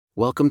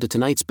Welcome to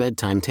tonight's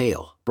bedtime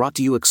tale, brought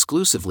to you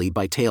exclusively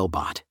by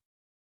Talebot.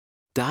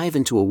 Dive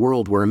into a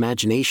world where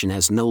imagination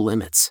has no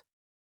limits.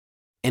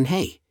 And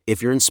hey,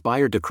 if you're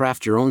inspired to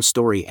craft your own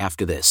story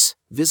after this,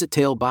 visit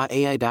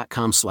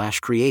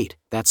talebotai.com/create,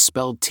 that's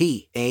spelled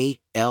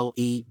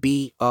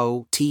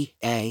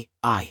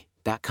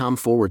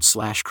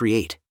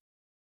TALEBOTAI.com/create.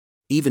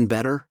 Even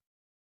better?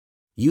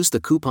 Use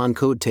the coupon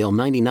code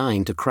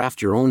TALE99 to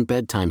craft your own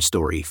bedtime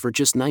story for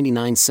just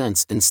 99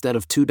 cents instead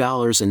of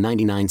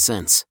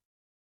 $2.99.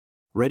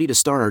 Ready to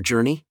start our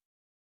journey?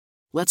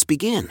 Let's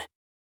begin.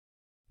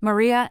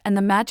 Maria and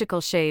the Magical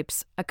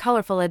Shapes, a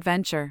colorful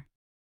adventure.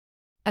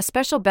 A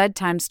special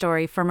bedtime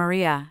story for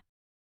Maria.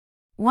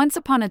 Once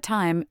upon a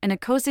time, in a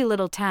cozy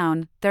little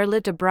town, there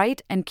lived a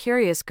bright and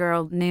curious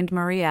girl named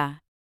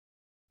Maria.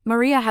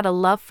 Maria had a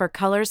love for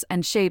colors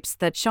and shapes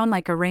that shone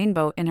like a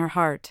rainbow in her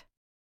heart.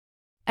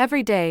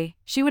 Every day,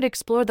 she would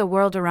explore the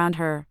world around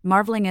her,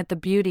 marveling at the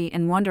beauty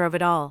and wonder of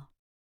it all.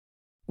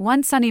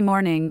 One sunny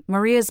morning,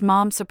 Maria's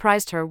mom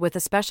surprised her with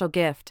a special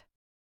gift.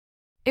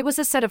 It was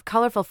a set of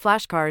colorful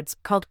flashcards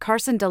called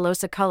Carson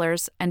DeLosa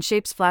Colors and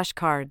Shapes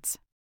flashcards.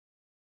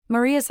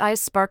 Maria's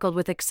eyes sparkled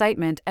with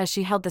excitement as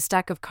she held the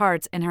stack of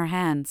cards in her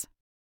hands.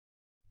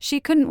 She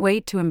couldn't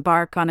wait to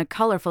embark on a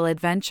colorful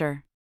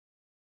adventure.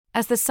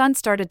 As the sun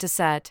started to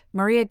set,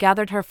 Maria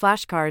gathered her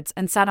flashcards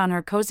and sat on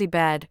her cozy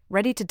bed,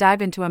 ready to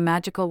dive into a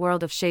magical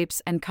world of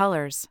shapes and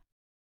colors.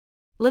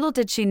 Little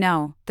did she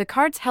know, the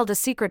cards held a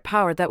secret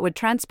power that would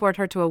transport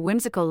her to a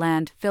whimsical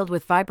land filled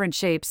with vibrant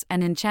shapes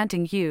and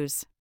enchanting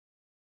hues.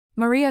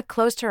 Maria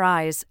closed her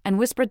eyes and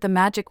whispered the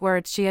magic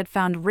words she had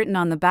found written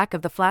on the back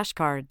of the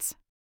flashcards.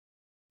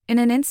 In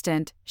an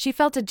instant, she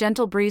felt a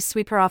gentle breeze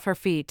sweep her off her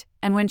feet,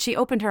 and when she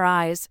opened her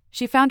eyes,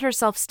 she found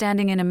herself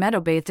standing in a meadow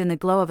bathed in the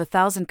glow of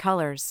 1,000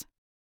 colors.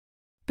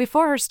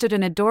 Before her stood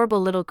an adorable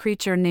little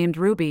creature named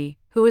Ruby,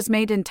 who was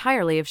made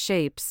entirely of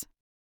shapes.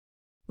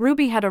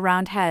 Ruby had a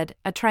round head,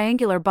 a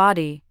triangular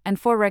body, and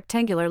 4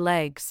 rectangular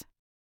legs.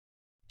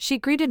 She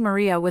greeted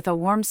Maria with a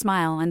warm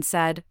smile and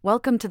said,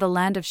 "Welcome to the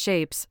land of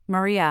shapes,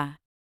 Maria."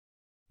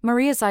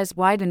 Maria's eyes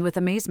widened with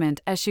amazement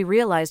as she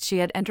realized she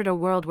had entered a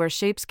world where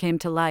shapes came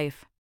to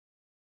life.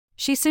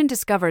 She soon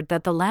discovered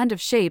that the land of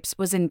shapes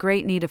was in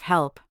great need of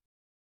help.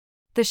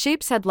 The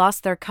shapes had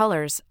lost their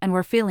colors and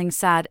were feeling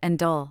sad and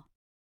dull.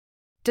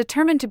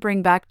 Determined to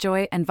bring back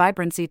joy and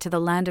vibrancy to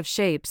the land of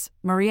shapes,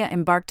 Maria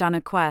embarked on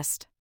a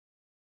quest.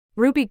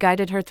 Ruby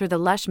guided her through the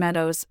lush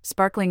meadows,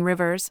 sparkling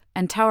rivers,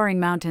 and towering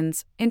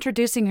mountains,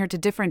 introducing her to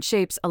different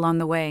shapes along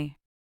the way.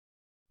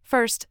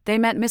 First, they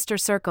met Mr.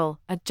 Circle,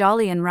 a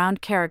jolly and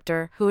round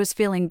character who was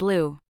feeling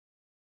blue.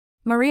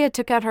 Maria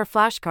took out her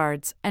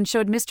flashcards and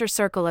showed Mr.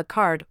 Circle a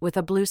card with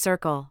a blue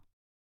circle.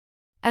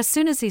 As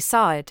soon as he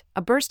saw it,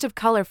 a burst of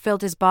color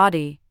filled his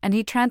body, and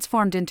he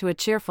transformed into a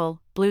cheerful,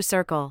 blue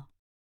circle.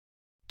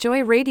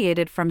 Joy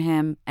radiated from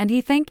him, and he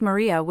thanked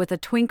Maria with a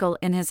twinkle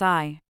in his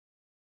eye.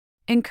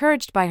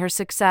 Encouraged by her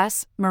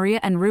success, Maria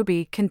and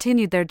Ruby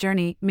continued their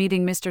journey,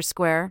 meeting Mr.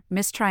 Square,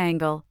 Miss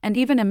Triangle, and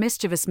even a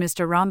mischievous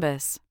Mr.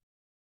 Rhombus.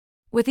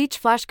 With each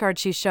flashcard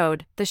she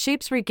showed, the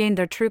shapes regained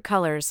their true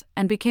colors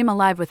and became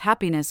alive with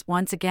happiness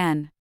once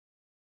again.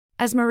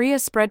 As Maria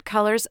spread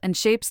colors and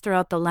shapes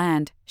throughout the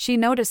land, she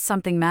noticed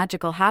something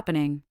magical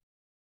happening.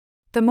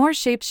 The more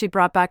shapes she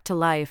brought back to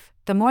life,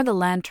 the more the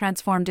land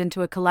transformed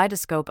into a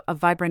kaleidoscope of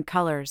vibrant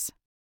colors.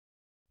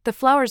 The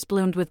flowers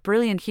bloomed with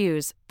brilliant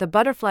hues, the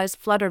butterflies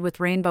fluttered with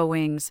rainbow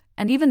wings,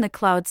 and even the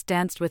clouds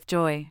danced with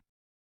joy.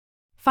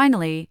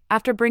 Finally,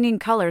 after bringing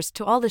colors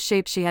to all the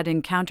shapes she had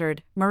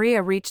encountered,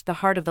 Maria reached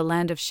the heart of the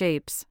land of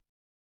shapes.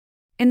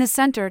 In the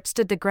center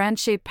stood the Grand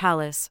Shape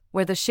Palace,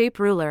 where the shape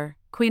ruler,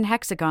 Queen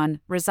Hexagon,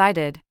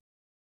 resided.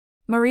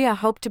 Maria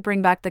hoped to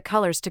bring back the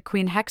colors to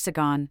Queen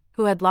Hexagon,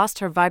 who had lost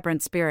her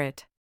vibrant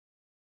spirit.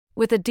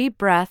 With a deep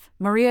breath,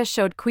 Maria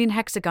showed Queen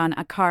Hexagon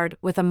a card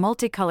with a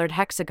multicolored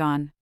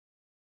hexagon.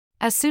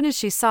 As soon as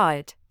she saw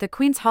it, the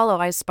queen's hollow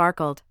eyes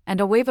sparkled, and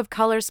a wave of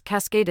colors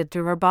cascaded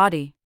through her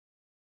body.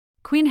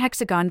 Queen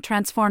Hexagon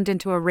transformed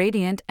into a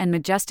radiant and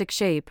majestic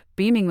shape,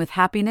 beaming with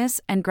happiness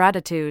and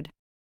gratitude.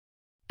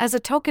 As a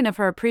token of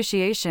her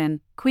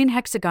appreciation, Queen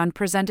Hexagon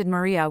presented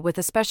Maria with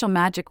a special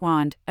magic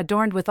wand,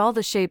 adorned with all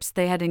the shapes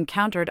they had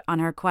encountered on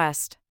her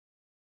quest.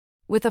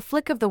 With a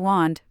flick of the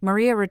wand,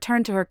 Maria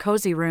returned to her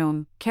cozy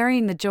room,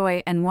 carrying the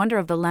joy and wonder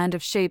of the land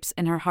of shapes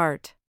in her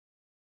heart.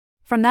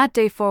 From that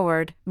day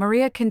forward,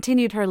 Maria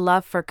continued her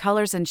love for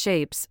colors and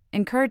shapes,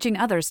 encouraging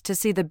others to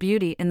see the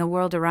beauty in the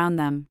world around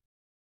them.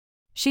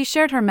 She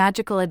shared her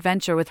magical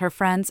adventure with her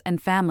friends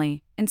and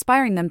family,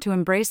 inspiring them to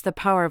embrace the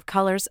power of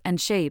colors and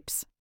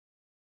shapes.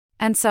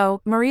 And so,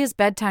 Maria's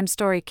bedtime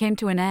story came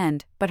to an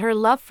end, but her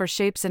love for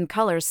shapes and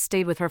colors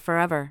stayed with her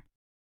forever.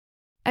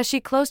 As she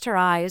closed her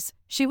eyes,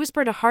 she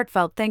whispered a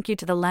heartfelt thank you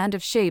to the land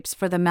of shapes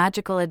for the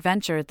magical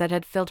adventure that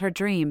had filled her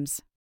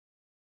dreams.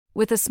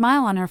 With a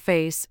smile on her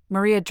face,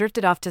 Maria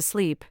drifted off to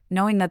sleep,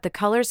 knowing that the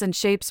colors and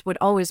shapes would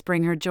always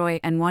bring her joy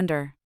and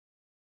wonder.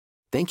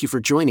 Thank you for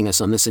joining us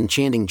on this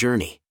enchanting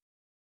journey.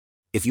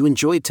 If you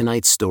enjoyed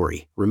tonight's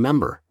story,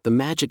 remember, the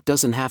magic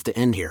doesn't have to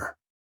end here.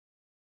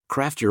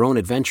 Craft your own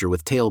adventure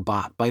with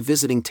Talebot by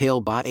visiting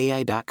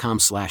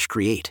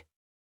talebotai.com/create.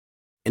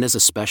 And as a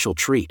special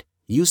treat,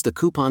 use the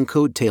coupon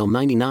code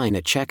TALE99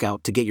 at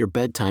checkout to get your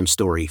bedtime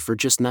story for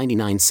just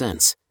 99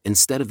 cents,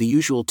 instead of the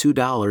usual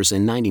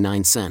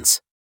 $2.99.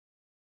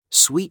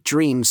 Sweet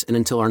dreams, and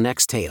until our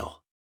next tale.